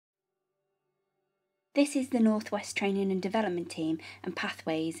This is the North West Training and Development Team and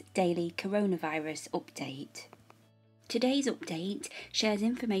Pathways Daily Coronavirus Update. Today's update shares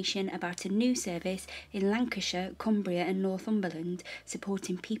information about a new service in Lancashire, Cumbria and Northumberland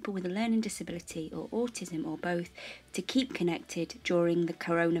supporting people with a learning disability or autism or both to keep connected during the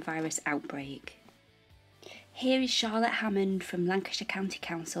coronavirus outbreak. Here is Charlotte Hammond from Lancashire County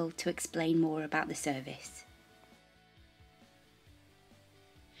Council to explain more about the service.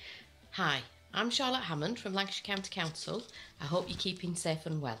 Hi, I'm Charlotte Hammond from Lancashire County Council. I hope you're keeping safe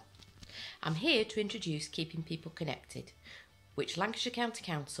and well. I'm here to introduce Keeping People Connected, which Lancashire County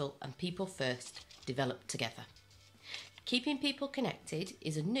Council and People First developed together. Keeping People Connected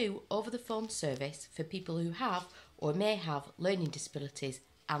is a new over-the-phone service for people who have or may have learning disabilities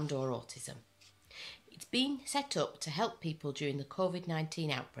and/or autism. It's been set up to help people during the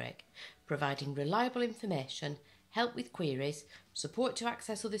COVID-19 outbreak, providing reliable information, help with queries, support to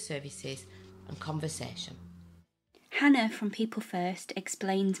access other services and conversation. Hannah from People First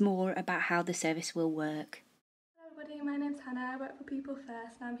explains more about how the service will work. Hello everybody, my name's Hannah, I work for People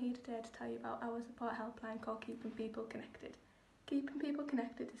First and I'm here today to tell you about our support helpline called Keeping People Connected. Keeping People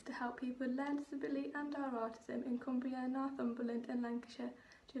Connected is to help people with learning disability and/or autism in Cumbria, Northumberland and Lancashire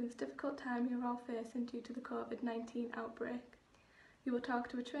during this difficult time you're all facing due to the COVID-19 outbreak. You will talk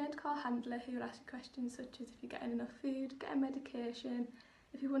to a trained call handler who will ask you questions such as if you're getting enough food, getting medication,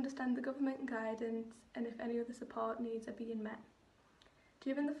 if you understand the government guidance and if any other support needs are being met.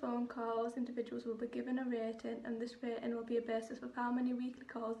 During the phone calls, individuals will be given a rating and this rating will be a basis of how many weekly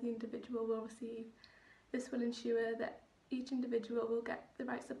calls the individual will receive. This will ensure that each individual will get the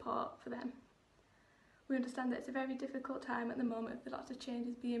right support for them. We understand that it's a very difficult time at the moment with lots of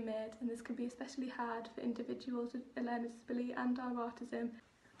changes being made and this can be especially hard for individuals with a learning disability and/or autism.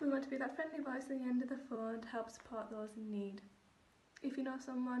 We want to be that friendly voice at the end of the phone to help support those in need. If you know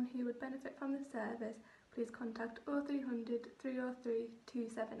someone who would benefit from this service, please contact 0300 303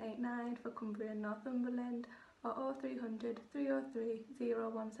 2789 for Cumbria and Northumberland or 0300 303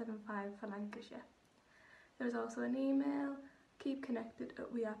 0175 for Lancashire. There is also an email,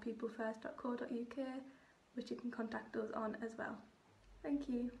 keepconnected@wearepeoplefirst.co.uk, which you can contact us on as well. Thank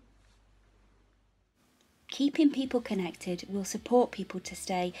you. Keeping People Connected will support people to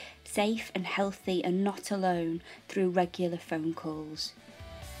stay safe and healthy and not alone through regular phone calls.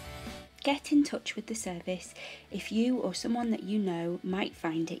 Get in touch with the service if you or someone that you know might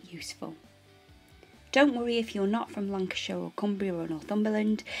find it useful. Don't worry if you're not from Lancashire or Cumbria or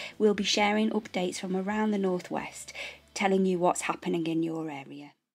Northumberland, we'll be sharing updates from around the North West, telling you what's happening in your area.